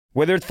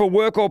Whether it's for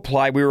work or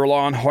play, we rely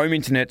on home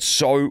internet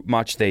so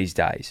much these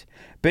days.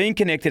 Being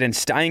connected and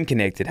staying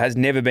connected has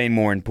never been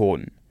more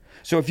important.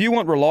 So if you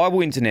want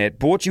reliable internet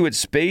brought you at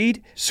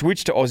speed,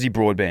 switch to Aussie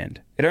Broadband.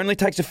 It only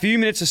takes a few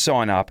minutes to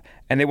sign up,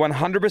 and their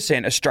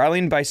 100%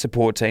 Australian-based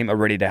support team are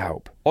ready to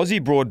help.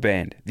 Aussie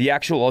Broadband, the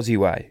actual Aussie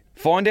way.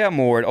 Find out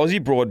more at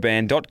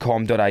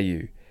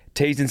aussiebroadband.com.au.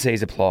 T's and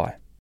C's apply.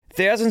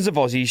 Thousands of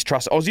Aussies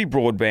trust Aussie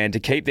Broadband to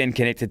keep them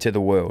connected to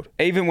the world,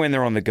 even when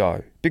they're on the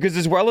go. Because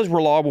as well as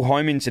reliable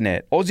home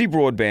internet, Aussie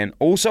Broadband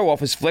also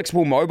offers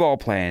flexible mobile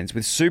plans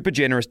with super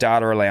generous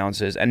data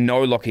allowances and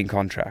no lock-in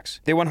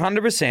contracts. Their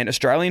 100%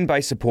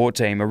 Australian-based support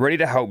team are ready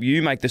to help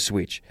you make the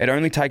switch. It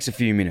only takes a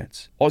few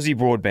minutes. Aussie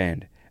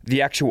Broadband,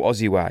 the actual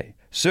Aussie way.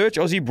 Search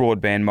Aussie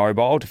Broadband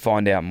mobile to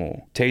find out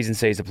more. T's and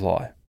C's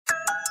apply.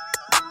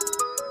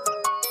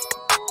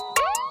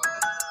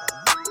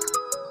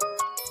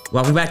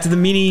 Welcome back to the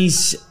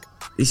Minis.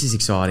 This is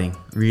exciting,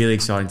 really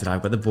exciting today.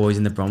 I've got the boys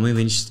in the Bromley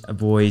Lynch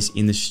boys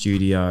in the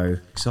studio.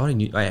 Exciting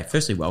news. Oh yeah,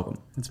 firstly, welcome.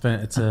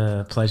 It's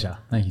a pleasure.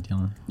 Thank you,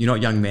 Dylan. You're not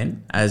young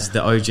men, as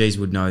the OGs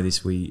would know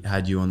this. We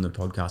had you on the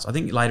podcast. I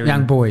think later.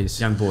 Young boys,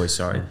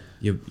 sorry. Yeah.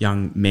 You're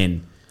young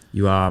men.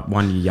 You are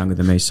 1 year younger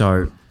than me,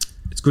 so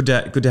it's good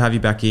to have you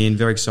back in.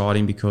 Very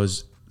exciting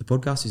because the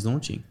podcast is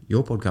launching.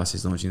 Your podcast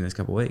is launching in the next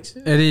couple of weeks.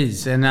 It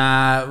is, and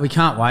we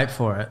can't wait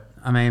for it.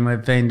 I mean,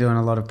 we've been doing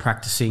a lot of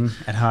practicing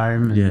at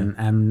home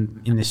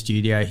and in the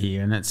studio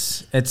here, and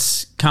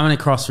it's coming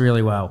across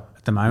really well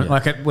at the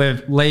moment. Yeah.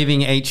 We're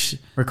leaving each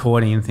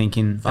recording and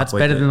thinking, that's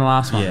better than the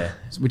last one,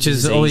 which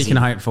is all you can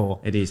hope for.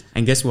 It is.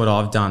 And guess what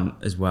I've done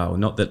as well?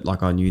 Not that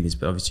I knew this,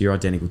 but obviously you're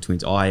identical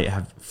twins. I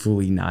have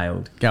fully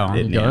nailed Go on.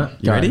 it You now. got it?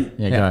 You ready?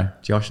 Yeah, go.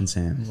 Josh and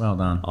Sam. Well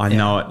done. I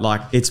know it.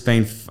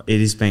 It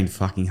has been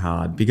fucking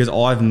hard because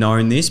I've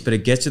known this, but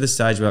it gets to the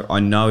stage where I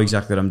know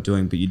exactly what I'm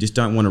doing, but you just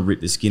don't want to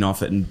rip the skin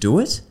off it and do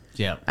it.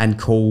 Yeah. And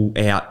call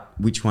out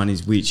which one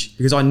is which,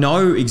 because I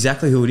know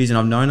exactly who it is, and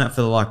I've known that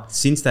for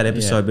since that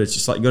episode. But it's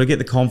just you got to get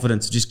the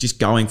confidence of just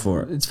going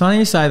for it. It's funny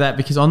you say that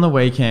because on the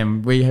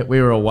weekend we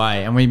were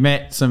away and we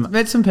met some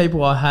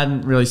people I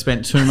hadn't really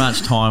spent too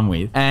much time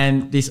with,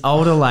 and this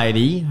older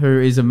lady who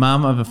is a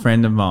mum of a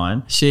friend of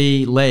mine,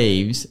 she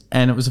leaves,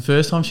 and it was the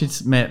first time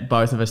she'd met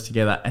both of us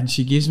together, and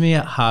she gives me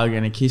a hug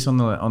and a kiss on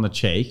the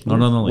cheek,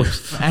 not on the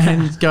lips,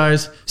 and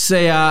goes,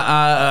 "See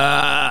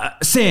ya,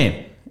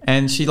 Sam."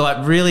 And she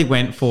really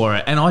went for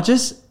it, and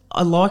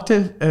I liked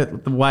her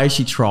the way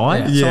she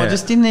tried, so I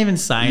just didn't even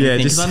say anything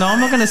because I know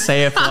I'm not going to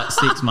see her for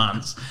 6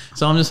 months.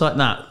 So I'm just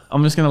nah,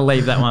 I'm just going to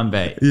leave that one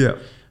be. Yeah,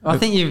 I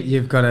think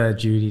you've got a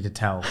duty to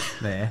tell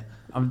there.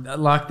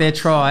 They're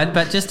tried,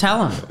 but just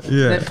tell them.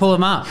 Yeah, pull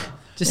them up.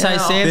 Just say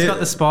Sam's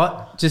got the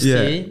spot. Just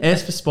here.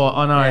 S for spot.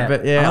 I know,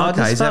 but I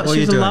just thought she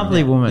was a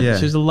lovely woman. Yeah.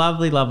 She was a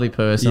lovely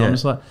person. Yeah. I'm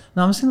just no,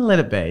 I'm just going to let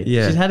it be.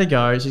 Yeah. She's had a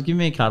go. She's given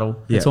me a cuddle.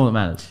 That's all that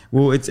matters.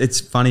 Well, it's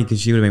funny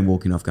because she would have been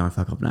walking off going,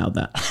 "Fuck, I've nailed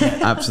that."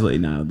 Absolutely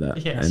nailed that.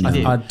 Yeah,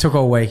 I took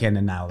all weekend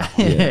and nailed it.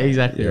 Yeah,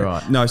 exactly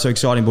right. No, so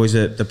exciting, boys.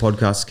 The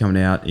podcast is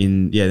coming out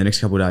in the next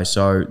couple of days.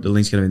 So the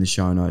link's going to be in the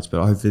show notes,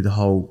 but hopefully the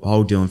whole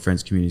Dylan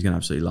Friends community is going to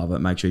absolutely love it.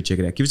 Make sure you check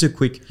it out. Give us a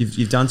quick,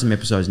 you've done some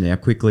episodes now,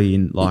 quickly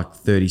in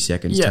 30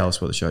 seconds, tell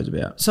us what the show's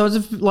about. So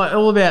it's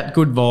all about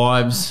good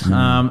vibes,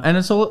 and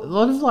it's a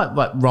lot of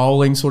like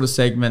rolling sort of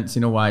segments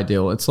in a way,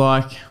 Dill. It's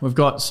we've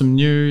got some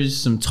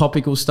news, some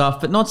topical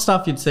stuff, but not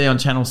stuff you'd see on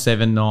Channel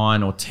 7,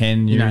 9 or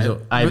 10 News or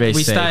ABC.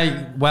 We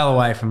stay well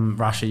away from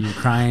Russia,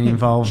 Ukraine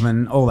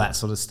involvement, all that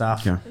sort of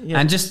stuff. Yeah.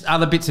 And just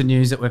other bits of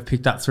news that we've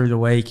picked up through the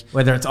week,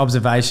 whether it's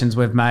observations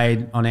we've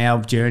made on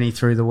our journey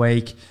through the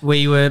week.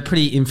 We were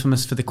pretty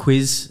infamous for the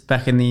quiz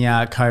back in the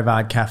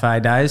Covard Cafe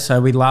days,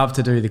 so we love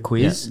to do the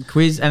quiz. Yeah.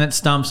 Quiz, and it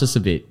stumps us a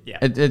bit. Yeah.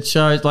 It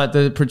shows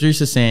the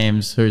producer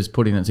Sam's, who's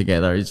putting it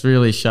together, is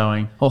really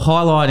showing or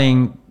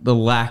highlighting the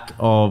lack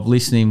of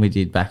listening we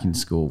did back in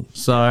school.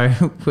 So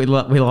we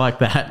like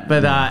that,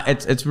 but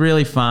it's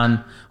really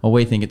fun, or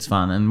we think it's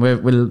fun, and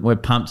we're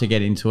pumped to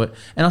get into it.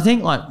 And I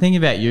think thinking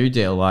about you,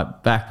 Dale,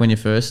 back when you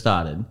first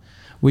started,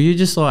 were you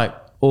just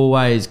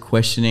always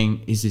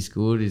questioning, is this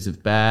good? Is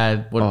it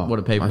bad? What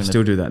are people? I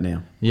still do that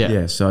now.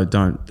 Yeah. So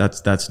don't.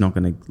 That's not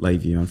going to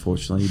leave you.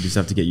 Unfortunately, you just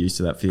have to get used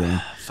to that feeling.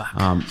 Fuck.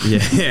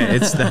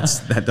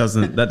 That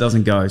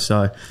doesn't go.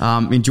 So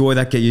enjoy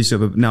that. Get used to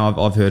it. But no,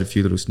 I've heard a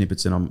few little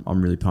snippets, and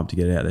I'm really pumped to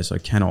get it out there. So I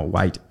cannot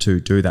wait to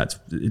do that.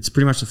 It's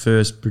pretty much the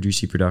first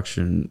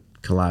production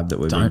collab that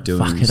we've been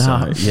doing. Fuck it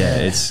up. Yeah,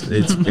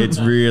 it's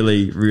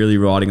really, really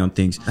riding on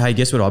things. Hey,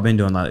 guess what I've been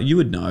doing? You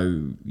would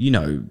know.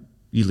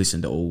 You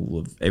listen to all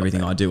of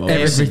everything I do.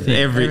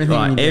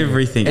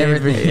 Everything,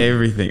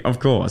 of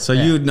course. So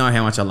you would know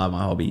how much I love my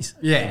hobbies.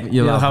 Yeah,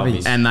 you love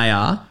hobbies. And they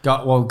are?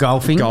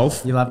 Golfing.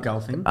 Golf. You love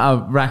golfing.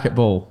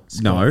 Racquetball.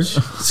 No.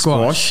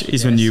 Squash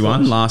is a new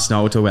one. Last night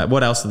we'll talk about.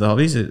 What else are the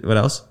hobbies? What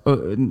else?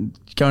 Going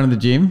to the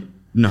gym.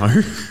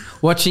 No.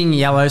 Watching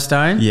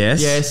Yellowstone.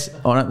 Yes.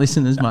 I don't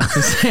listen as much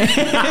as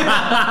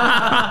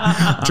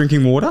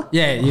Drinking water.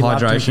 Yeah, you love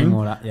drinking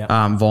water. Yeah.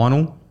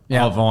 Vinyl.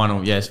 Yeah.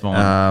 Vinyl. Yes,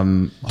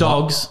 vinyl.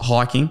 Dogs.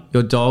 Hiking.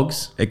 Your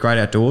dogs. At Great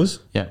Outdoors.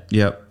 Yeah.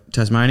 Yep.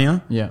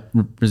 Tasmania,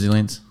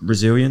 Resilience.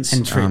 and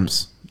And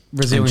trips.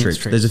 Resilience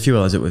trips. There's a few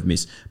others that we've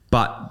missed.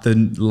 But the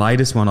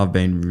latest one I've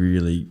been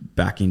really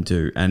back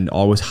into, and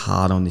I was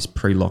hard on this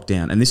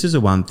pre-lockdown. And this is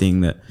the one thing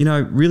that,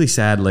 really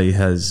sadly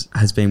has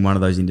been one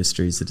of those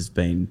industries that has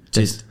been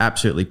just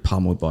absolutely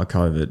pummeled by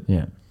COVID.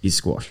 Yeah. Is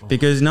squash,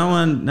 because no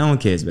one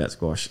cares about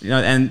squash,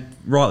 and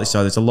rightly so.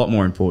 There's a lot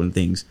more important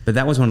things, but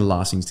that was one of the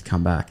last things to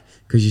come back,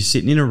 because you're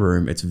sitting in a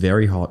room, it's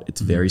very hot,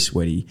 it's very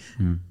sweaty,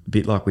 a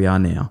bit like we are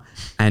now,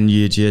 and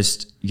you're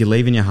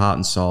leaving your heart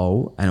and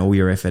soul and all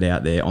your effort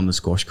out there on the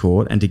squash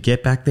court, and to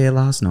get back there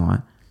last night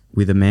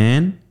with a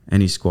man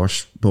and his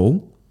squash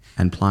ball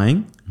and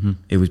playing,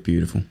 it was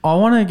beautiful. I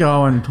want to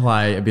go and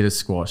play a bit of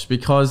squash,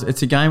 because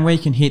it's a game where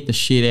you can hit the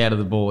shit out of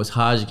the ball as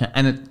hard as you can,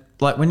 and it.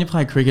 Like when you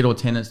play cricket or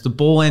tennis, the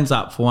ball ends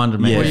up 400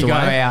 metres Or you go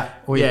away. out,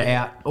 or you're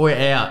out. Or you're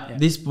out. Yeah.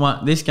 This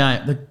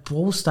game, the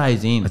ball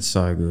stays in. It's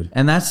so good.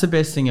 And that's the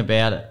best thing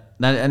about it.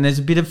 And there's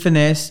a bit of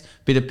finesse,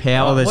 bit of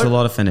power. Oh, there's a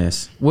lot of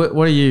finesse. What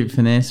are you,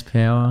 finesse,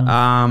 power?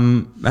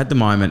 At the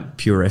moment,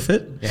 pure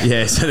effort.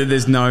 Yeah, so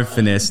there's no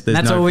finesse.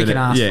 That's all we can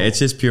ask Yeah, for. it's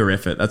just pure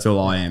effort. That's all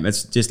I am.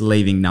 It's just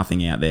leaving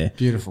nothing out there.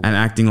 Beautiful. And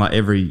acting like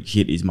every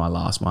hit is my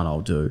last one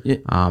I'll do. Yeah.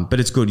 But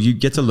it's good. You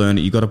get to learn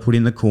it. You got to put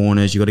in the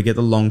corners. You got to get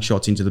the long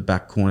shots into the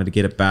back corner to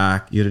get it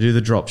back. You got to do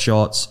the drop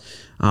shots.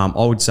 I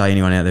would say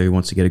anyone out there who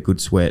wants to get a good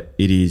sweat,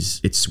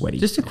 it's sweaty.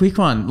 Just a quick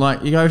one.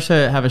 Like you go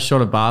to have a shot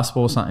of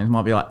basketball or something, it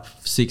might be like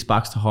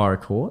 $6 to hire a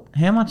court.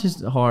 How much is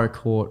to hire a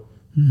court?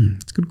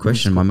 It's a good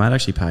question. My mate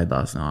actually paid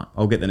last night.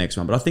 I'll get the next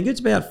one, but I think it's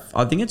about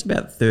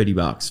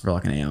 $30 for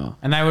like an hour.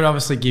 And they would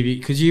obviously give you,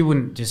 because you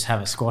wouldn't just have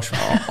a squash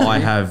racket. I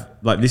have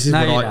this is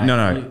No, what you I don't.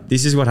 no.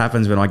 This is what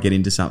happens when I get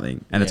into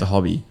something and it's a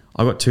hobby.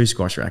 I've got 2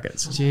 squash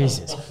rackets,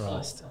 Jesus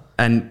Christ.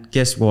 and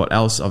guess what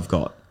else I've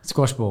got?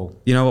 Squash ball.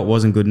 You know what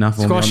wasn't good enough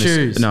for Squash me on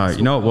this? shoes. No,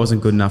 you know what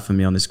wasn't good enough for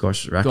me on this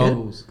squash racket?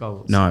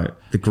 Goggles. No,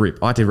 the grip.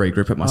 I had to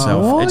re-grip it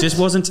myself. what? It just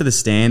wasn't to the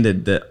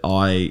standard that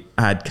I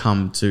had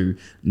come to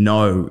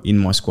know in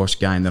my squash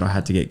game that I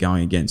had to get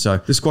going again. So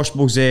the squash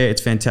ball's there.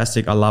 It's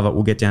fantastic. I love it.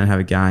 We'll get down and have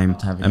a game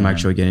and make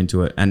sure we get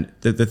into it. And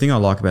the thing I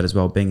like about it as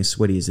well, being as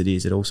sweaty as it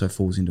is, it also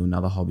falls into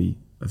another hobby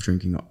of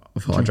drinking,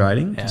 of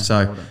hydrating. Yeah,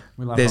 so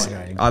we love there's,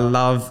 hydrating. I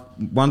love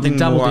one thing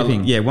Double more.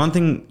 dipping. One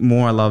thing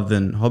more I love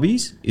than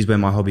hobbies is when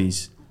my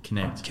hobbies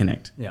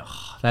Connect. Yeah.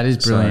 That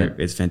is brilliant.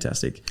 So it's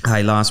fantastic.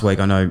 Hey, last week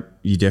I know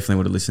you definitely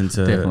would have listened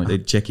to Definitely.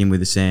 the check in with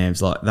the Sams.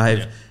 Like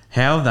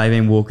how have they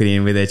been walking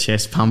in with their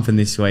chest pumping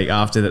this week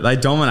after that? They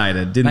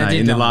dominated, didn't they,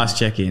 in the last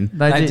check in?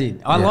 They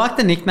did. I like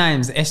the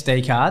nicknames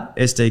SD card.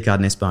 SD card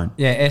and S-Bone.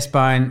 Yeah,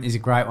 S-Bone is a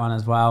great one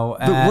as well.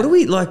 But what do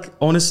we like?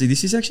 Honestly,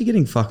 this is actually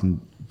getting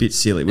fucking bit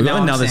silly. We've No, got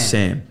I'm another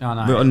Sam. Sam.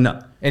 I know. We've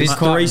got It is there's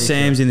quite 3 ridiculous.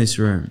 Sams in this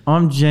room.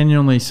 I'm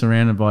genuinely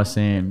surrounded by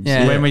Sams.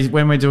 Yeah.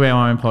 When we do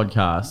our own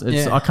podcast,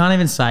 Yeah. I can't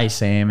even say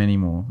Sam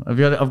anymore. I've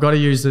got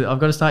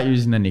to start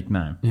using the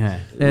nickname. Yeah.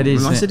 It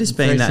is. It must have just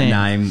been very that Sam.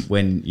 name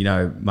when,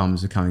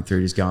 mums are coming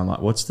through just going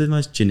like, what's the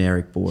most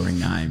generic, boring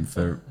name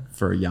for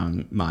a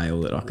young male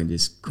that I can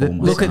just call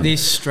my Look son? at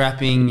this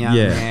strapping young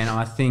Yeah. man.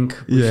 I think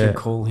we should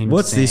call him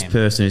What's Sam. this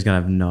person who's going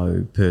to have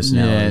no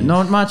personality? Yeah,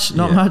 not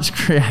much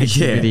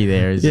creativity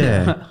there, is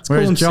there? Let's call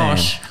him Whereas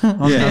Josh,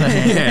 Sam. on the other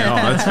hand, Oh,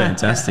 that's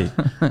fantastic.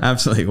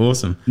 Absolutely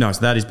awesome. No,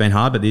 so that has been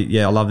hard, but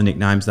I love the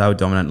nicknames. They were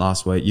dominant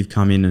last week. You've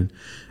come in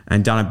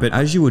and done it. But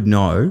as you would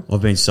know,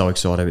 I've been so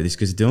excited about this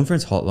because the Dylan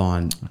Friends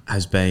Hotline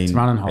has been...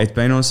 running hot. It's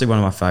been honestly one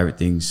of my favourite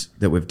things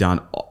that we've done.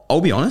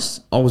 I'll be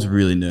honest, I was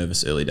really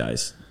nervous early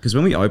days because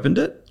when we opened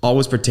it, I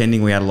was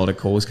pretending we had a lot of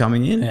calls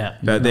coming in,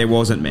 but there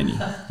wasn't many.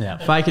 Yeah.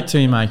 fake it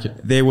till you make it.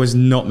 There was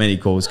not many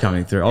calls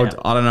coming through.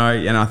 I don't know.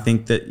 And I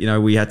think that,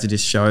 we had to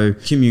just show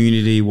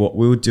community what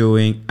we were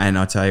doing. And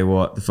I tell you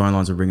what, the phone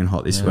lines are ringing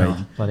hot this week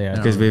bloody hell.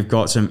 because we've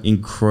got some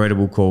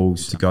incredible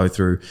calls to go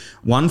through.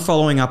 One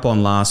following up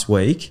on last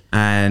week,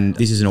 and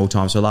this is an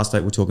all-time. So last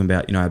week we we're talking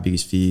about, our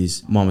biggest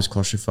fears. Mine was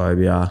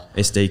claustrophobia,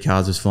 SD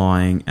cards was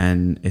flying,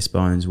 and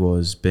S-Bones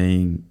was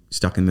being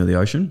stuck in the middle of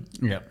the ocean.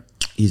 Yeah.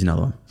 Here's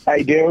another one.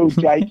 Hey, Dill,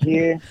 Jake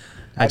here.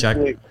 Hey, Jake.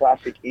 Absolute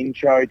classic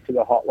intro to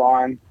the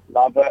hotline.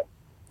 Love it.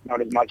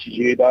 Not as much as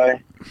you, though.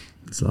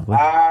 It's lovely.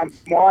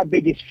 My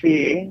biggest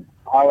fear,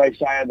 I always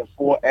say, are the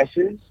 4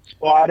 S's.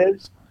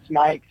 Spiders,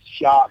 snakes,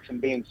 sharks,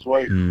 and being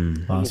swooped.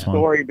 There's a Last one.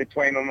 story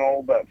between them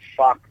all, but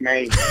fuck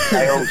me.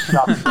 They all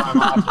suck so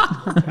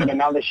much. And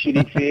another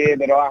shitty fear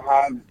that I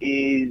have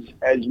is,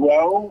 as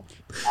well,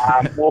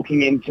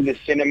 walking into the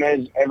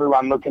cinemas,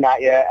 everyone looking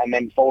at you, and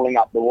then falling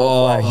up the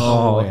walkway.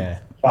 Oh, yeah.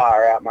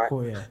 Far out, mate.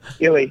 Oh, yeah.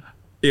 Illy.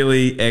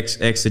 Illy X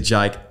to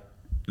Jake.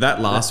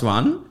 That last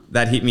one,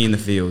 that hit me in the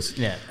feels.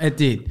 Yeah, it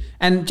did.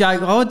 And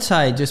Jake, I would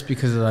say just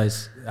because of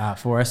those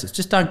 4 S's,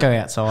 just don't go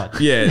outside.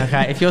 Yeah.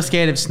 Okay. If you're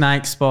scared of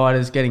snakes,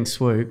 spiders, getting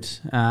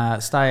swooped,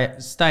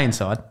 stay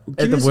inside.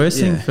 The worst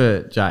thing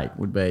for Jake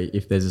would be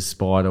if there's a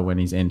spider when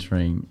he's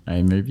entering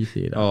a movie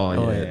theatre. Oh,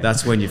 yeah. yeah.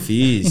 That's when your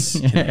fears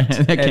They're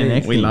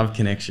connecting. We love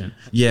connection.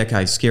 Yeah,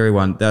 okay, scary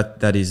one.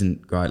 That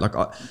isn't great. Like,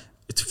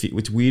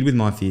 it's weird with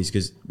my fears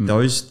because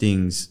those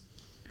things,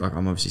 like,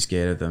 I'm obviously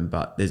scared of them,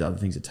 but there's other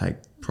things that take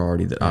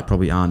priority that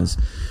probably aren't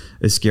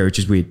as scary, which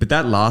is weird. But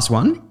that last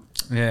one,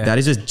 Yeah. that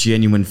is a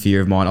genuine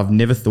fear of mine. I've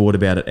never thought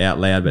about it out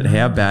loud, but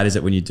how bad is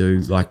it when you do,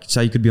 like,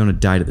 say you could be on a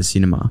date at the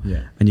cinema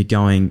and you're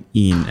going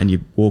in and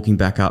you're walking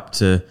back up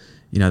to,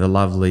 you know, the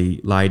lovely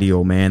lady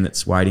or man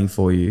that's waiting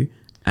for you,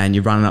 and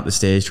you're running up the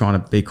stairs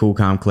trying to be cool,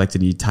 calm,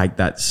 collected, and you take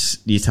that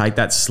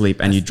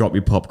slip and you drop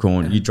your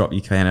popcorn, you drop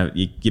your can of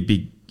your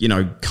big, you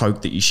know,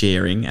 Coke that you're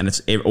sharing, and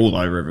it's all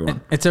over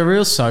everyone. It's a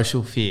real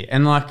social fear.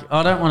 And like,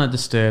 I don't want to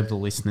disturb the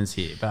listeners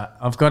here, but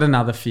I've got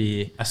another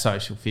fear, a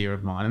social fear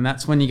of mine. And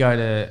that's when you go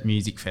to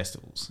music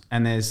festivals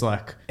and there's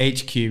like,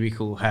 each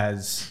cubicle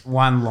has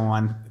one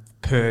line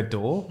per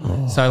door.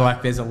 So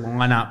like there's a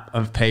lineup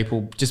of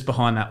people just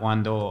behind that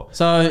one door.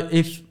 So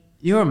if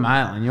you're a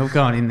male and you're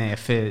going in there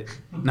for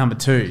number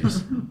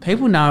 2s,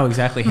 people know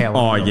exactly how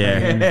long you're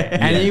in there.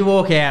 And you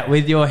walk out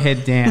with your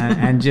head down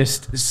and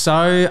just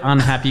so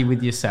unhappy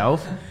with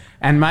yourself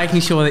and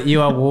making sure that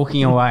you are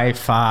walking away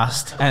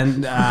fast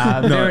and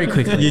very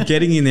quickly. You're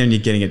getting in there and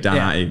you're getting it done,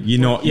 aren't you?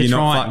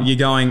 You're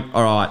going,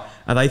 all right,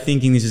 are they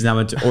thinking this is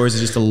number 2 or is it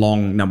just a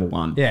long number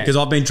 1? Yeah. Because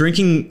I've been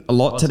drinking a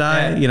lot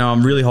today. You know,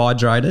 I'm really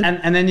hydrated.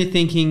 And then you're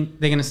thinking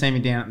they're going to see me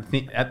down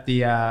at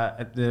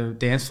the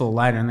dance floor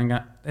later and then go,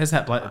 there's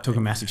that bloke that took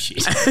a massive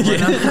shit.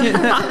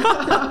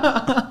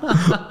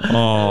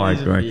 I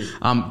agree.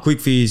 Quick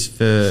fears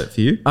for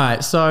you. All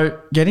right, so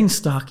getting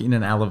stuck in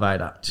an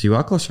elevator. So you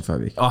are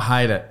claustrophobic. I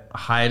hate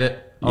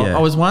it. Yeah.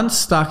 I was once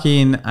stuck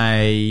in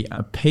a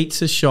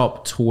pizza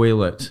shop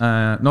toilet,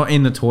 not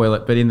in the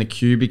toilet, but in the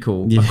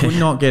cubicle. I could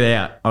not get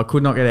out.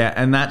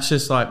 And that's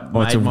just like it's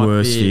made the my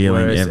worst fear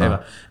feeling worse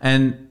ever.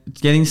 And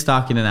getting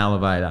stuck in an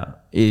elevator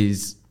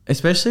is,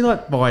 especially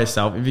like by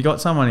yourself, if you got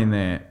someone in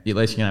there, at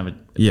least you can have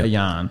a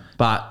yarn.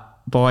 But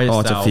by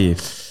yourself, it's a fear.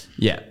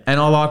 Yeah, and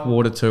I like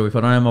water too. If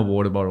I don't have my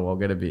water bottle, I'll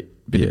get a bit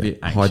anxious.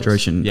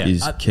 Hydration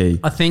is key.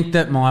 I think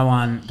that my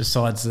one,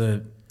 besides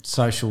the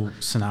social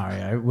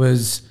scenario,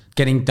 was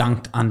getting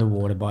dunked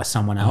underwater by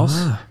someone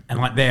else and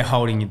like they're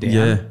holding you down.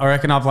 Yeah. I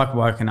reckon I've like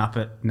woken up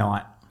at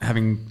night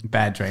having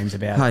bad dreams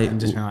about Hey, it and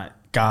just been like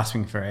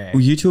gasping for air.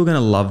 Well, you two are going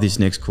to love this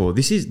next call.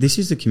 This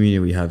is the community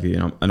we have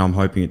here, and I'm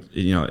hoping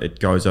it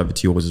goes over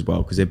to yours as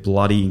well, because they're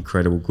bloody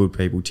incredible, good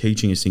people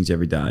teaching us things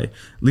every day.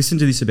 Listen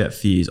to this about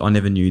fears. I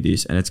never knew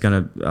this, and it's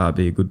going to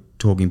be a good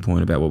talking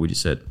point about what we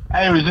just said.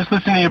 Hey, I was just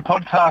listening to your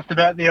podcast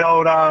about the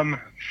old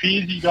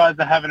fears you guys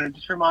are having, and it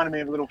just reminded me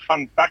of a little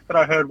fun fact that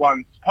I heard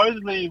once.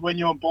 Supposedly, when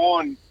you're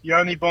born, you're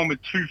only born with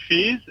 2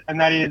 fears, and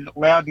that is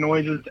loud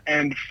noises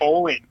and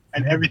falling,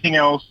 and everything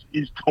else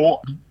is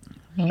taught.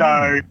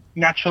 So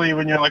naturally,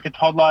 when you're like a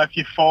toddler, if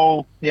you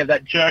fall, you have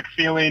that jerk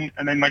feeling,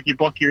 and then like you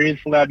block your ears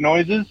for loud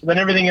noises. Then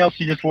everything else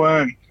you just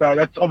learn. So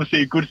that's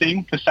obviously a good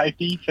thing for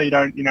safety, so you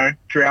don't,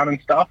 drown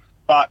and stuff.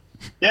 But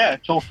yeah,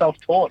 it's all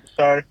self-taught.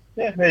 So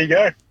yeah, there you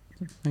go.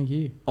 Thank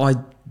you. I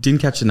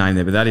didn't catch the name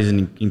there, but that is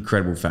an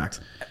incredible fact.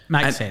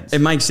 Makes sense. It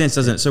makes sense,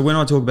 doesn't it? So when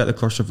I talk about the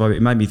claustrophobia,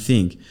 it made me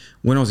think,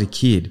 when I was a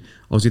kid,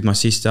 I was with my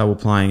sister, we're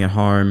playing at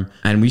home,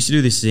 and we used to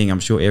do this thing, I'm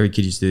sure every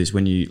kid used to do this,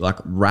 when you like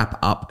wrap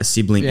up a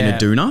sibling in a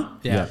doona.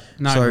 Yeah.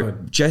 No so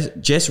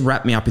good. Jess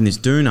wrapped me up in this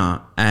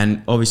doona,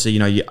 and obviously,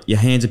 your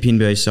hands are pinned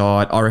by your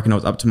side. I reckon I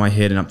was up to my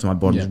head and up to my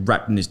bottom, just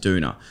wrapped in this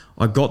doona.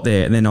 I got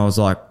there, and then I was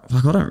like,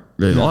 I don't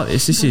really like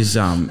this. This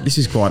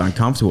is quite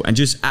uncomfortable, and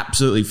just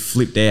absolutely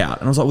flipped out.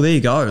 And I was like, well, there you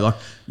go. Like,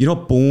 you're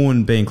not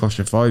born being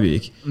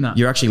claustrophobic. No.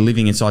 You're actually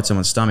living inside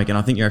someone's stomach, and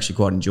I think you're actually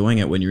quite enjoying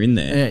it when you're in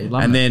there. Yeah, you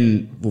love and it.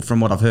 then, well, from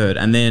what I've heard,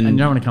 and you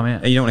don't want to come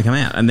out. And you don't want to come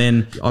out. And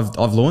then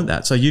I've learned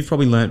that. So you've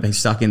probably learned being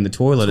stuck in the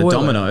toilet at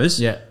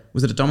Domino's. Yeah.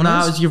 Was it a Domino's?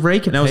 No, it was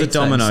Eureka No, it was a Pizza.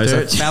 Domino's.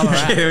 Sturt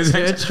Ballarat. Yeah, it was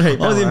Sturt actually-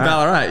 Street, I was in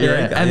Ballarat. Yeah.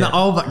 Eureka, And yeah. the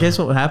old, guess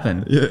what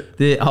happened? Yeah.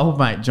 The old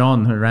mate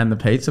John, who ran the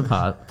pizza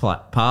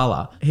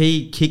parlor,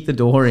 he kicked the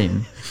door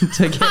in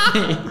to get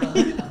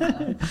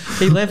me.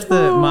 He left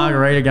the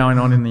margarita going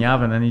on in the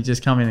oven, and he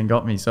just come in and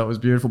got me. So it was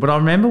beautiful. But I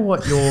remember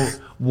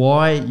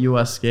why you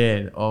are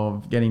scared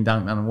of getting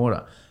dunked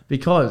underwater.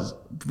 Because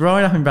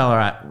growing up in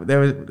Ballarat, there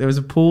was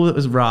a pool that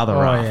was rather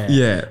rough.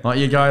 Yeah. Like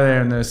you go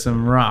there and there's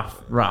some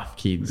rough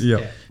kids.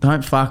 Yeah.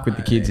 Don't fuck with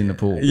the kids in the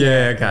pool.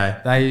 Yeah, okay.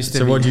 They used to.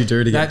 So what'd you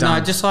do to get dunked?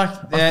 No, just like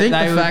I think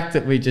the fact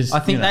that we just. I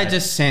think they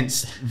just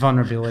sensed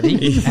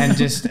vulnerability and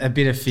just a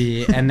bit of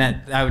fear, and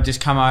that they would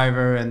just come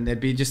over and there'd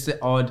be just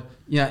the odd,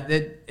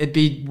 it'd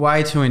be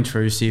way too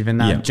intrusive,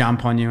 and they'd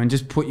jump on you and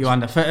just put you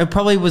under. It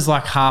probably was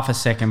like half a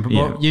second, but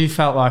what you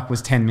felt like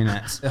was 10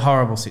 minutes. A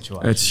horrible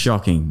situation. It's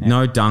shocking. Yeah.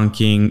 No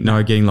dunking,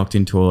 no getting locked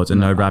in toilets, and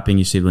no wrapping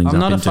your siblings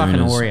I'm up in not a fucking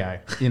doonas.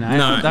 Oreo,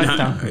 No, Don't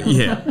dunk.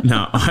 Yeah,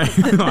 no,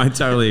 I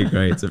totally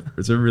agree.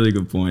 It's a really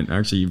good point,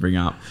 actually, you bring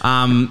up.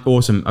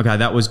 Awesome. Okay,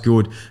 that was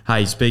good.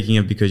 Hey, speaking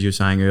of, because you were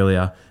saying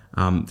earlier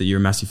that you're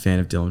a massive fan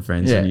of Dylan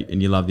Friends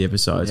and you love the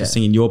episodes. Yeah. I was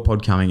thinking your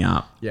pod coming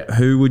up,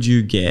 who would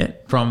you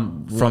get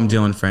from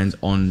Dylan Friends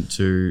on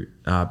to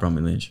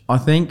Bronwyn Lynch? I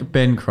think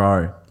Ben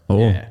Crow.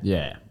 Oh.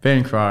 Yeah.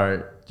 Ben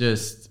Crow.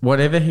 just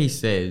whatever he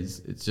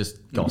says, it's just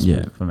gospel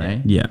Yeah. for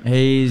me. Yeah.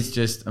 He's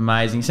just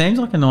amazing. Seems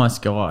like a nice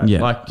guy.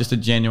 Yeah. Like just a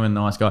genuine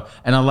nice guy.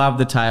 And I love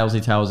the tales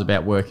he tells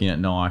about working at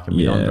Nike and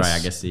with Yes. Andre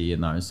Agassi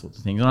and those sorts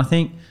of things. And I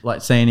think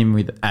like seeing him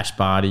with Ash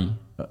Barty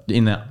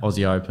in the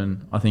Aussie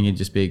Open, I think he'd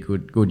just be a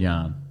good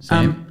yarn.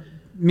 Sam?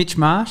 Mitch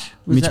Marsh.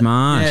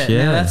 Marsh,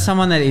 yeah. That's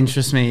someone that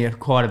interests me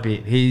quite a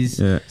bit. He's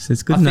Yeah, so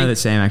it's good I to know think- that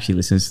Sam actually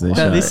listens to this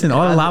show. Listen,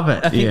 I love it.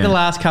 I think Yeah. the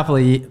last couple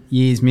of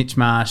years, Mitch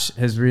Marsh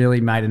has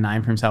really made a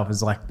name for himself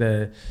as like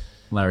the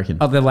Larrikin.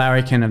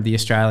 Larrikin of the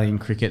Australian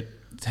cricket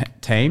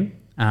team,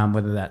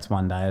 whether that's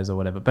one days or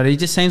whatever. But he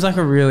just seems like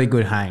a really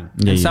good hang. Yeah,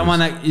 and he someone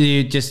that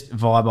you just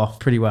vibe off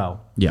pretty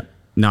well. Yeah.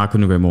 No, I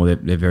couldn't agree more.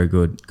 They're very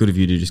good. Good of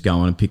you to just go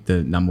on and pick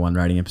the number one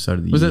rating episode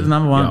of the Was year. it the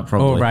number one? Yeah,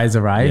 probably. Or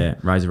Razor Ray. Yeah,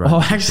 Razor Ray.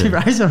 Oh, actually,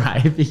 Razor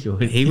Ray would be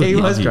good. He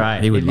love was you. great.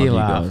 He would He'd love be a you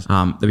laugh. guys.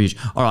 That'd be huge.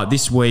 All right,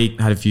 this week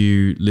had a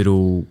few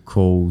little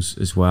calls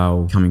as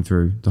well coming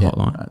through the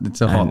hotline. It's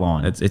a And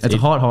hotline. It's a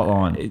hot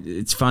line.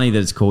 It's funny that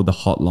it's called the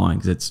hotline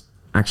because it's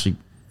actually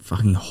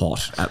fucking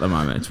hot at the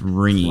moment. It's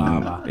ringing.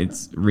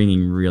 It's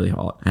ringing really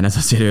hot. And as I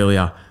said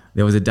earlier,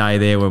 there was a day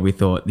there where we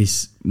thought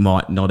this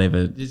might not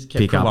ever Just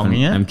kept pick up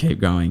prolonging it. and keep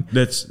going.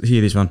 Let's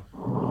hear this one.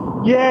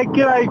 Yeah,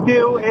 g'day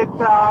Bill,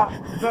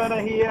 it's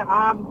Werner here.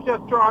 I'm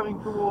just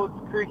driving towards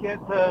cricket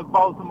to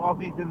bowl some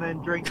Aussies and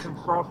then drink some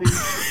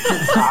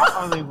frothies.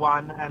 Only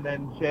one, and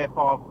then share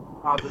 5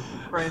 others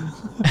with friends.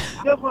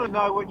 Just want to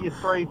know what your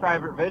 3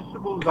 favourite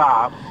vegetables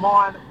are.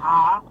 Mine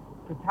are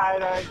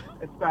potato,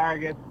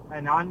 asparagus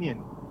and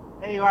onion.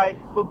 Anyway,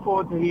 look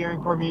forward to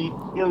hearing from you.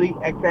 Illy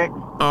XX.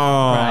 Oh,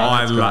 I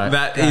that's love great.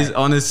 that. Is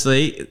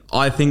honestly,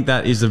 I think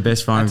that is the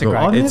best phone That's a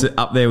call. great- It's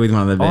up there with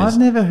one of the best. I've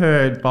never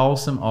heard bowl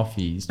some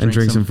offies And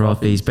drink some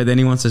frothies, but then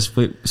he wants to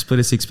split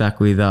a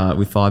 6-pack with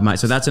 5 mates.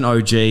 So that's an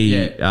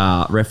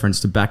OG reference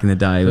to back in the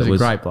day. He's That a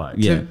was great bloke.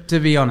 Yeah, To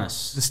be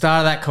honest, the start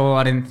of that call,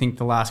 I didn't think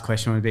the last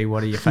question would be,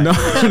 what are your no,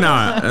 favourite?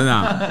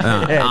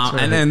 no.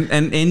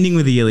 And ending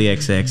with the Illy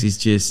XX is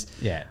just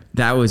Yeah.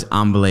 that was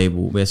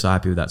unbelievable. We're so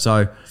happy with that.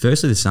 So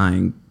firstly, the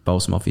saying bowl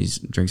some offies,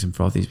 drink some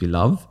frothies, we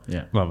love.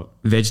 Yeah. Love it.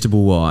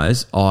 Vegetable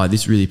wise,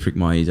 this really pricked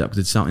my ears up because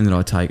it's something that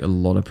I take a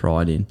lot of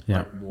pride in.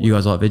 Yeah. You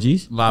guys like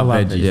veggies? Love I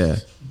love veggies. Yeah,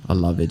 I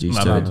love veggies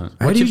Love too. it.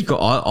 How do you go?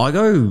 I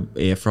go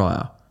air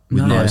fryer with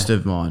No. most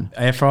of mine.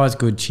 Air fryer's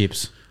good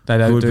chips. They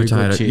don't Good do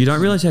potato. good chips. You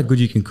don't realize how good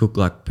you can cook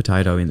like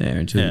potato in there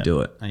until you do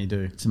it. And you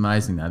do. It's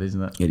amazing that,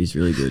 isn't it? It is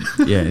really good.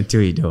 Yeah,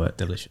 until you do it.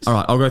 Delicious. All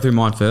right, I'll go through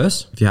mine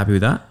first. If you're happy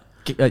with that,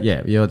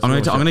 Yeah. I'm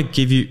going to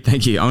give you.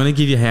 Thank you. I'm going to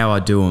give you how I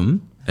do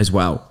them as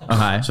well.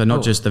 Okay. So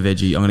not just the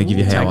veggie. I'm going to give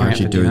you how Take I it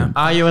actually for do dinner. them.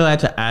 Are you allowed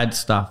to add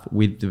stuff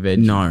with the veg?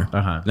 No.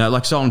 Okay. No,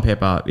 like salt and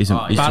pepper isn't.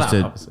 It's Butter, just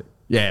a. obviously.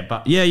 Yeah,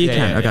 but Yeah, you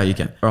can. Okay, you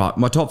can. All right,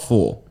 my top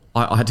 4.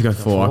 I had to go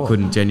 4. I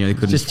couldn't genuinely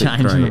couldn't Just stick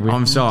changing 3. it with-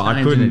 I'm sorry, I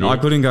changing couldn't. it, yeah. I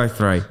couldn't go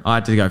 3. I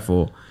had to go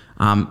 4.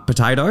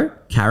 Potato,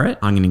 carrot,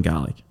 onion, and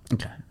garlic.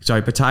 Okay. So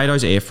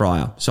potatoes, air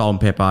fryer, salt and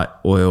pepper,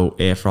 oil,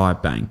 air fryer,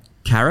 bang.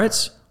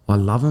 Carrots, I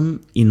love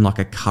them in like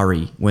a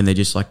curry when they're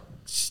just like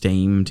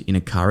steamed in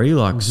a curry,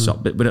 like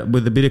but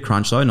with a bit of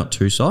crunch though, not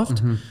too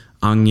soft.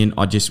 Onion,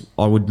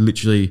 I would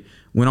literally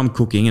when I'm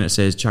cooking and it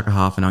says chuck a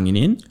half an onion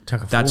in,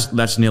 Chuck a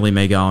that's nearly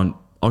me going,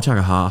 I'll chuck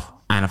a half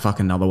and a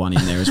fucking another one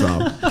in there as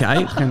well.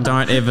 Okay,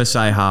 don't ever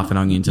say half an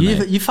onion to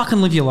me. You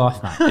fucking live your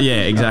life, mate.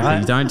 Yeah,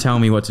 exactly. Don't tell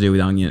me what to do with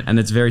onion. And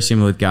it's very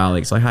similar with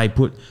garlic. It's like, hey,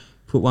 put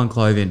 1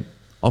 clove in.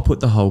 I'll put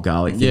the whole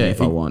garlic thing Yeah,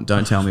 if I want.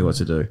 Don't tell me what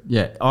to do.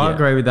 Yeah, I Yeah.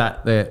 agree with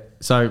that. There.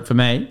 So for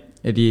me,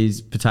 it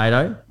is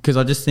potato because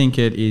I just think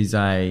it is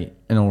an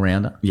all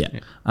rounder. Yeah.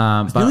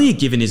 It's Really a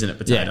given, isn't it,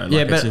 potato? Yeah,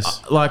 Like, but it's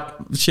just- like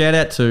shout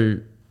out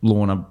to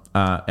Lorna,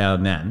 our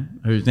nan,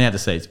 who's now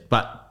deceased,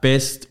 but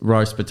best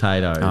roast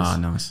potatoes Ah,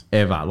 nice.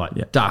 ever.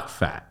 Like duck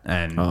fat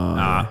and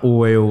yeah.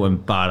 oil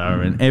and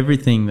butter and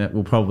everything that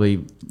will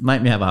probably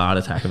make me have a heart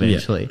attack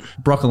eventually.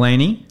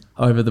 Broccolini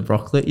over the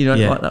broccoli. You don't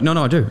yeah. like that? No,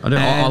 I do. I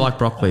And- like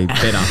broccoli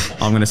better.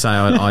 I'm going to say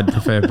I'd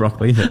prefer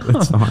broccoli.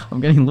 That's fine. I'm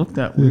getting looked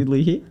at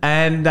weirdly here.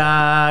 And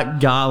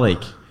garlic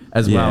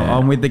as well. Yeah.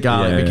 I'm with the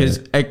garlic Yeah. because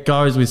it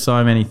goes with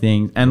so many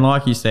things. And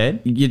like you said,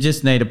 you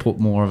just need to put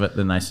more of it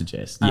than they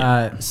suggest.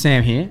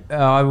 Sam here.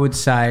 I would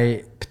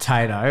say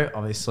potato,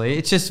 obviously.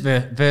 It's just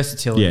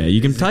versatility. Yeah,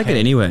 you can is the take it key.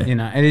 anywhere. You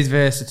know, it is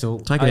versatile.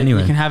 Take it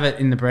anywhere. You can have it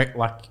in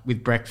the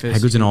with breakfast. How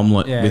good's an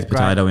omelette Yeah, with great.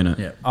 potato in it?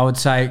 Yeah. I would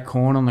say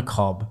corn on the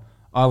cob.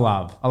 I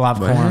love corn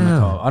on the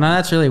Wow. cob. I know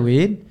that's really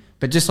weird,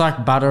 but just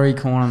like buttery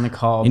corn on the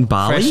cob. In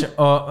Bali? Fresh,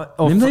 or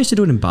Remember they used to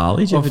do it in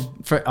Bali? Did you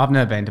ever- I've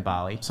never been to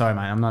Bali. Sorry,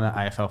 mate. I'm not an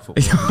AFL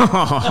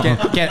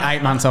footballer. get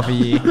 8 months off a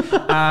year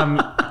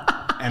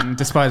and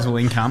disposable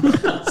income.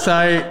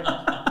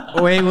 So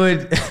we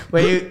would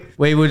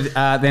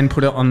then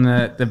put it on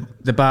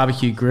the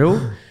barbecue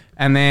grill.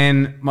 And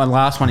then my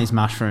last one is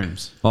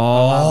mushrooms.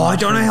 Oh, I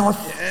don't know how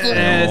I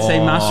Yeah, see,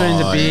 mushrooms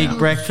are big.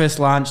 Breakfast,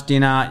 lunch,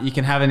 dinner. You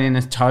can have it in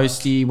a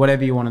toasty,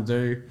 whatever you want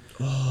to do.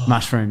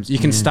 Mushrooms. You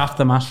can stuff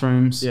the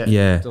mushrooms.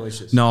 Yeah.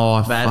 Delicious.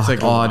 No, That's a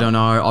good I one. don't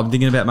know. I'm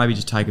thinking about maybe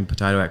just taking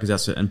potato out because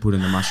that's it and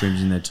putting the mushrooms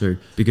in there too.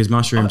 Because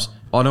mushrooms,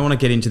 I don't want to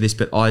get into this,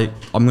 but I'm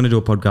going to do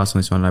a podcast on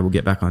this one day. We'll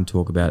get back on and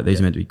talk about it. These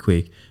are meant to be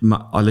quick.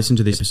 I listened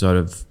to this episode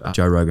of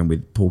Joe Rogan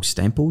with Paul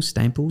Stamples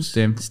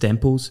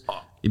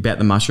about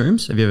the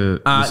mushrooms. Have you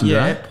ever listened to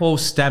that? Paul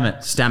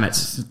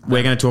Stamets.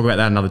 We're going to talk about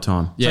that another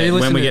time. Yeah, so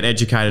when we get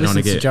educated on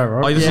it. To Joe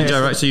Rogan. Oh, you listen to Joe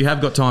Rogan. So you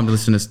have got time to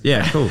listen to...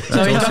 Yeah, cool.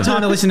 So you've got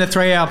time to listen to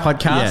 3-hour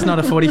podcasts, not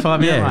a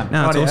 45-minute one.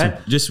 No, it's awesome.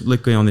 Just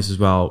looking on this as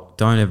well,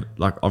 don't ever...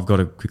 Like, I've got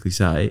to quickly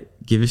say,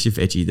 give us your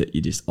veggie that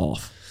you're just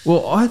off.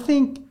 Well, I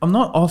think I'm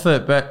not off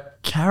it, but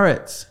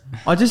carrots.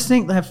 I just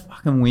think they're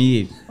fucking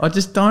weird. I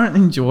just don't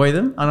enjoy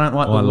them. I don't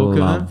like the look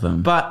of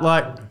them. But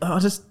like, I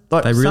just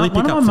like they really pick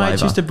up one of my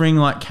mates flavour. used to bring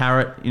like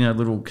carrot in a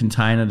little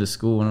container to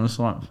school, and I was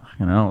like,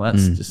 fucking hell,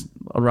 that's just.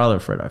 I'd rather a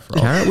Freddo fry.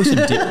 Carrot with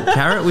some dip.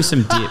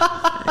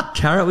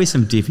 Carrot with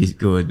some dip is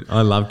good.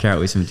 I love carrot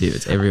with some dip.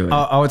 It's everywhere.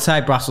 I would say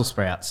Brussels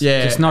sprouts.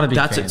 Yeah. Just not a big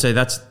That's fan. it. So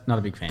that's Not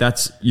a big fan.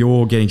 That's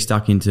you're getting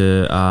stuck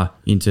into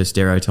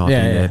stereotyping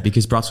there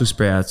because Brussels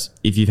sprouts,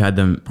 if you've had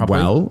them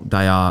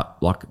they are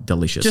like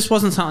delicious. just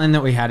wasn't something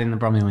that we had in the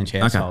Bromley Lynch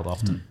household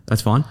often.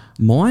 That's fine.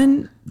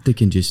 Mine that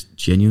can just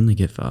genuinely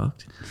get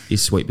fucked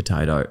is sweet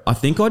potato. I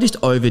think I just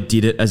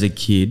overdid it as a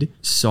kid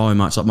so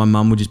much. Like my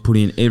mum would just put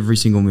in every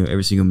single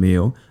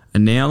meal.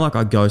 And now like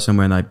I go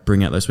somewhere and they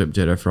bring out those sweet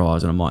potato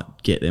fries and I'm like,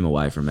 get them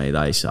away from me.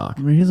 They suck.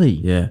 Really?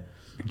 Yeah.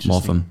 I'm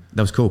off them.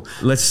 That was cool.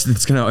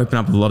 It's going to open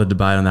up a lot of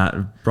debate on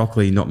that.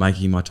 Broccoli not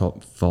making my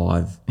top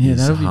 5 is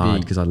that'll be hard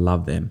big. because I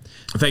love them.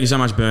 Thank you so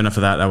much, Burner, for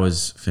that. That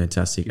was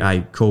fantastic.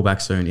 Hey, call back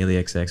soon.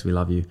 IllyXX, we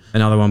love you.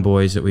 Another one,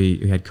 boys, that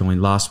we had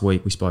calling. Last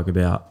week we spoke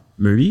about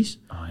movies.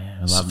 Oh yeah,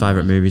 I love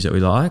favourite movies that we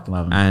like.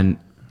 Love 'em. And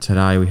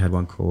today we had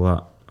one call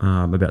up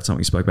about something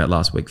we spoke about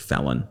last week,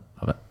 Fallon.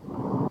 Love it.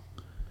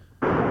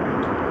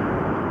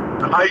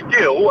 Hey,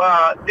 Dill,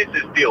 this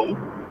is Dill.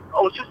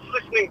 I was just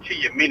listening to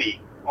your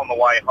Mini on the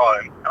way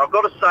home, and I've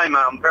got to say,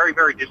 mate, I'm very,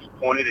 very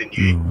disappointed in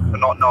you for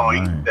not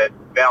knowing that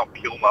Val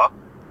Kilmer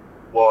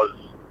was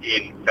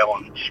in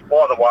Fallon, which,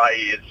 by the way,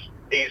 is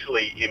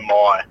easily in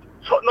my,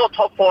 not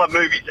top 5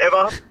 movies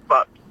ever,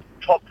 but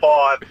top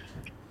 5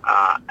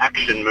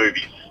 action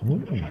movies.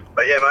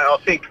 But yeah, mate, I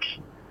think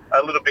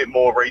a little bit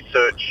more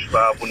research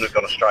wouldn't have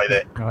gone astray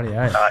there.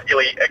 Rightio.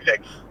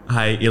 IllyXX.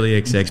 Hey,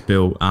 IllyXX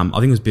Bill. I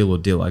think it was Bill or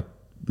Dill. It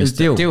was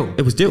Dill.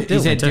 It was Dill. He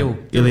said Dill.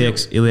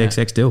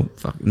 IllyXX Dill.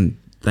 Fucking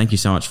thank you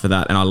so much for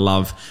that. And I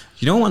love,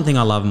 you know one thing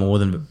I love more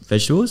than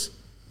vegetables?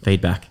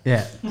 Feedback.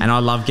 Yeah. And I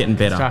love getting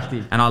better.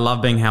 Constructive. And I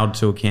love being held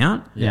to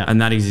account. Yeah.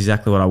 And that is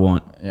exactly what I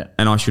want. Yeah.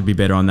 And I should be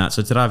better on that.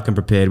 So today I've come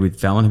prepared with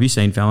Fallon. Have you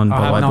seen Fallon, by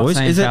the have way, not boys?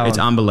 seen Is it? Fallon. It's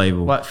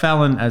unbelievable. What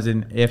Fallon as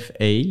in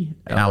FE?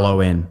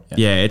 LON.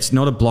 Yeah, it's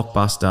not a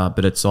blockbuster,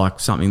 but it's like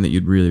something that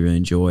you'd really, really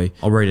enjoy.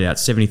 I'll read it out.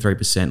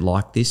 73%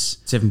 like this.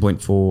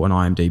 7.4 on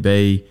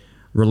IMDb.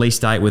 Release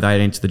date with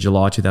 18th of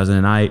July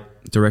 2008.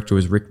 Director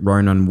was Rick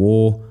Ronan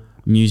War.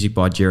 Music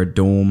by Jared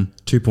Dorm.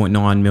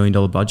 $2.9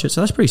 million budget.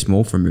 So that's pretty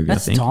small for a movie,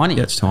 That's I think. tiny.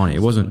 Yeah, it's tiny.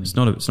 It wasn't. It's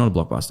not a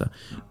blockbuster.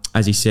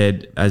 As he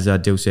said, as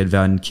Dill said,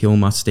 Van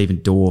Kilmer, Stephen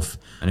Dorff,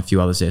 and a few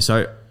others there.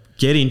 So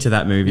get into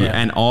that movie,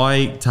 and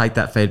I take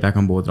that feedback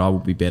on board that I will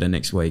be better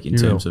next week in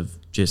terms of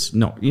just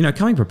not,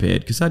 coming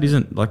prepared, because that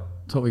isn't like,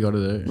 That's what we got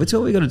to do. that's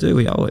what we got to do.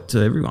 We owe it to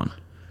everyone.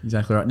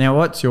 Exactly right. Now,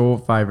 what's your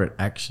favourite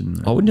action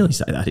movie? I would nearly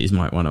say that is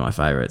one of my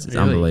favourites. It's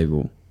Really?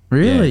 unbelievable.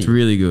 Really? Yeah, it's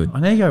really good.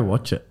 I need to go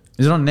watch it.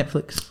 Is it on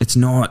Netflix? It's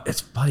not.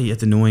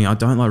 It's annoying. I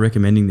don't like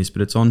recommending this,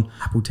 but it's on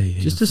Apple TV.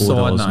 Just a for side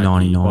note,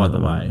 $4.99 by at the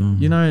way.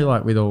 moment. You know,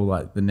 like with all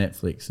like the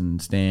Netflix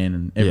and Stan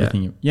and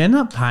everything, you end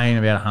up paying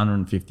about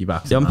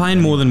 $150. Yeah, I'm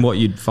paying more than what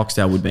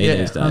Foxtel would be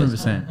these days.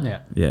 100%. Yeah.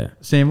 Yeah.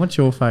 Sam, what's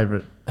your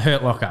favourite?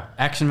 Hurt Locker.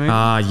 Action movie.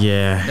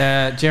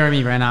 Yeah.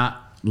 Jeremy Renner.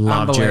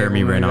 Love Unbelievable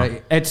Jeremy movie.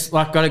 Renner. It's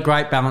like got a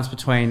great balance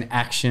between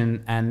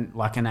action and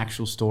like an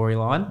actual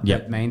storyline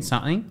Yep. that means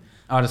something.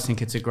 I just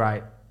think it's a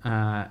great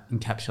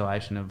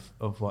encapsulation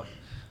of what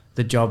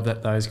the job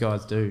that those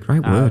guys do.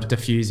 Great word.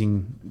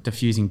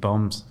 Diffusing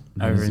bombs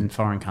over in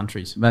foreign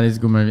countries. That is a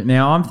good movie.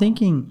 Now, I'm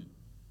thinking...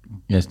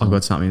 Yes, I've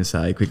got something to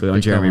say quickly on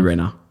Go Jeremy on.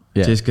 Renner.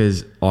 Yeah. Just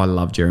because I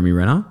love Jeremy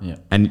Renner. Yeah.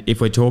 And if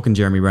we're talking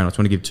Jeremy Renner, I just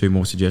want to give 2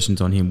 more suggestions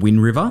on him.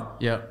 Wind River.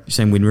 Yep. You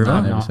seen Wind River?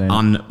 I've never seen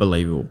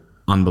it.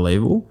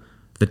 Unbelievable.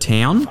 The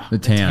Town. The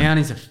Town. Town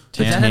is that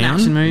an Town?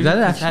 action movie? Is that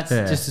an action? That's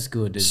Yeah. just as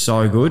good. As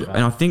So good.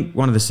 And I think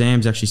one of the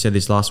Sams actually said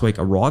this last week.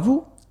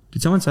 Arrival?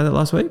 Did someone say that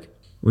last week?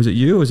 Was it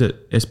you or was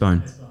it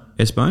Esbone?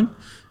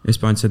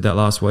 Esbone said that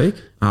last week.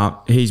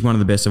 He's one of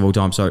the best of all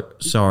time. So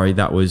sorry,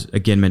 that was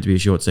again meant to be a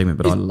short segment,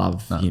 but I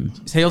love him.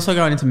 Is he also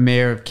going into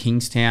Mayor of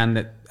Kingstown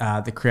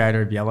that the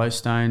creator of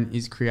Yellowstone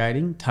is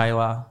creating?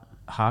 Taylor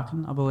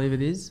Harkin, I believe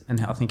it is.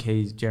 And I think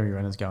Jeremy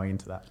Renner's going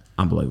into that.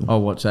 Unbelievable.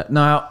 I'll watch that.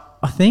 No,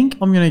 I think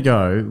I'm going to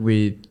go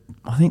with...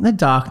 I think The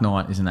Dark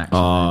Knight is an action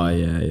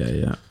movie.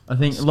 Yeah. I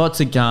think lots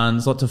of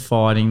guns, lots of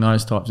fighting,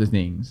 those types of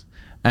things.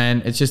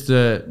 And it's just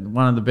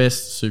one of the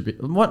best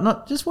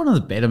not just one of the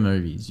better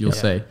movies you'll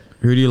see.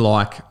 Who do you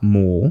like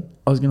more?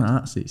 I was going to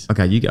ask this.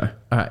 Okay, you go.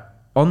 All right.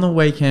 On the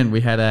weekend, we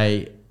had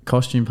a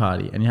costume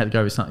party and you had to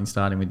go with something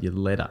starting with your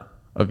letter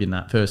of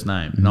your first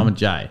name. And I'm a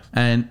J.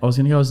 And I was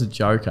going to go as the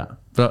Joker.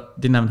 but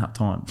didn't have enough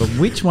time. But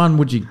which one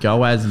would you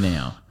go as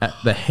now?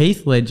 The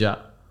Heath Ledger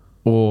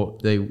or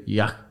the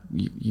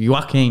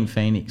Joaquin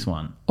Phoenix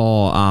one?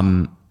 Oh,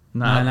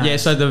 No. Yeah,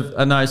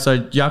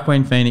 so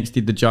Joaquin Phoenix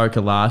did the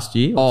Joker last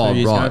year. Or 2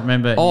 years ago,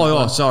 remember?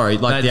 Sorry,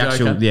 like That the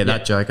actual, Joker?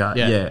 that Joker,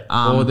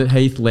 yeah. or the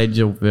Heath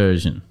Ledger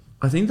version.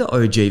 I think the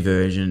OG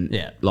version,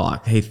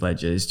 like Heath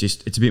Ledger, is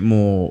just, it's a bit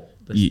more,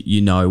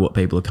 you know what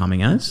people are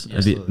coming as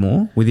a bit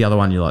more. With the other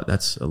one, you're like,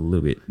 that's a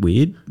little bit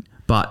weird.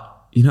 But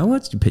you know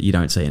what you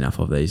don't see enough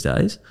of these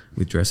days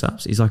with dress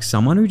ups is like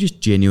someone who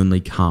just genuinely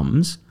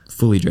comes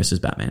fully dressed as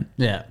Batman.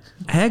 Yeah.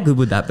 How good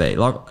would that be?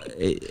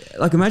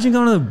 Like imagine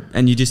going to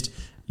and you're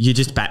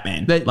just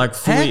Batman. Like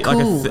fully, How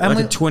cool.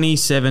 like a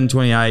 27,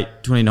 28,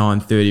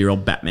 29,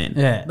 30-year-old Batman.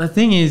 Yeah. The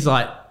thing is,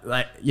 like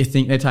you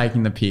think they're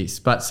taking the piss,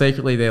 but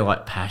secretly they're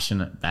like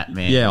passionate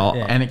Batman. Yeah.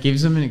 And it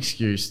gives them an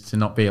excuse to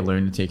not be a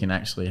lunatic and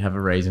actually have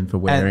a reason for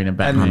wearing a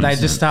Batman. And they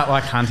suit. just start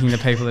like hunting the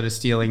people that are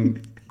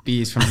stealing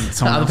beers from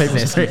someone Other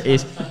people's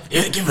else's.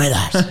 is give me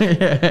that.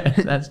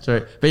 Yeah, that's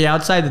true. But yeah,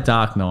 I'd say The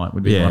Dark Knight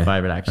would be my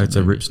favourite action. It's a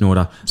movie. Rip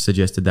Snorter.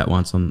 Suggested that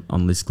once on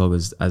List Clog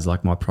as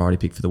like my priority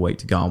pick for the week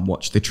to go and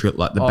watch the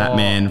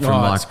Batman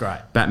from that's like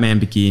great. Batman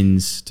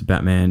Begins to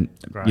Batman,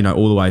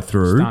 all the way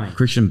through. Stunning.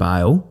 Christian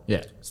Bale,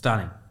 Yeah,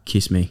 Stunning.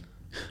 kiss me.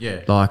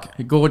 yeah. Like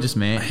A gorgeous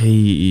man.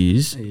 he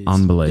is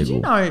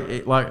unbelievable. Did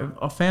you know?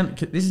 I found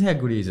this is how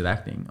good he is at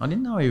acting. I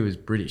didn't know he was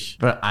British,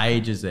 but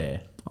ages there.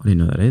 I didn't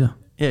know that either.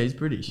 Yeah, he's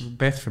British.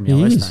 Beth from He is.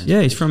 Yellowstone.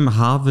 Yeah, he's from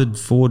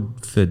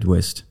Haverford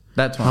West.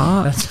 That's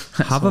one. That's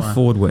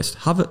Haverford West.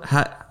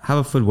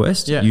 Haverford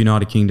West, Yeah.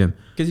 United Kingdom.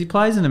 because he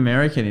plays an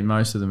American in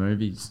most of the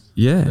movies.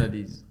 Yeah.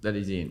 that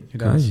he's in.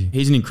 Crazy.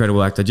 He's an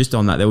incredible actor. Just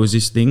on that, there was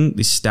this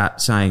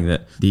stat saying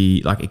that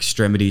the like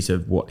extremities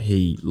of what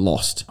he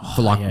lost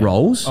for like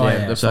roles. Oh,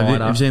 yeah. The So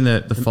fighter. you've seen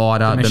the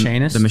fighter,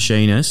 machinist. the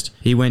machinist.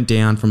 He went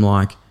down from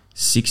like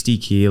 60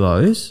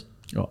 kilos.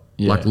 Oh,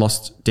 Like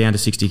lost down to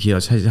 60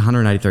 kilos. He's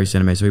 183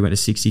 centimeters, so he went to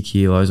 60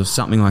 kilos or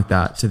something like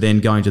that. To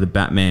then going to the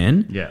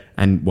Batman,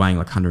 and weighing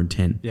like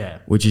 110. Yeah.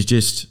 which is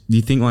just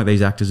you think like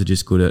these actors are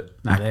just good at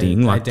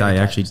acting, they like they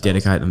dedicate actually themselves.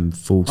 dedicate them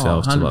full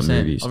selves to like 100%.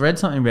 movies. I read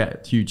something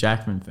about Hugh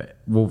Jackman for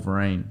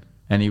Wolverine,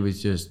 and he was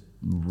just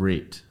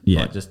ripped.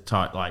 Yeah. like, just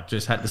tight. Like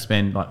just had to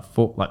spend like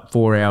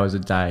 4 hours a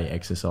day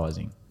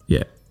exercising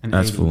Yeah,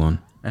 that's eating. full on.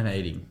 and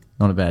eating.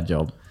 Not a bad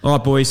job. All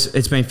right, boys,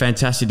 it's been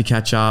fantastic to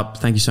catch up.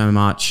 Thank you so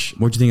much.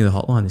 What do you think of the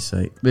hotline this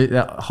week? But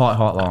that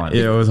hotline.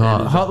 Yeah, it was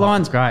hot.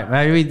 Hotline's great.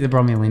 Maybe the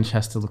Bromley Lynch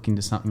has to look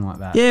into something like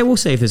that. Yeah, we'll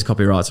see if there's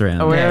copyrights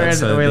around. Are we allowed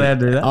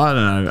to do that? I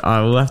don't know.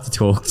 I will have to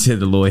talk to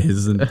the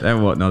lawyers and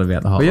whatnot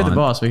about the hotline. Well, you're the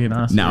boss. We can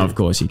ask. No, you. of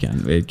course you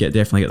can. We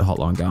definitely get the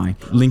hotline going.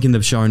 Link in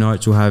the show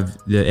notes. We'll have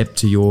the ep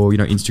to your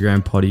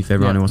Instagram potty for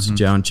everyone who wants to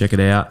gel and check it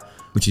out,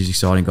 which is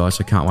exciting, guys.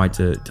 So can't wait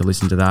to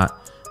listen to that.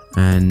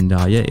 And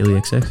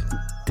IllyXX.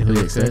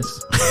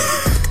 IllyXX.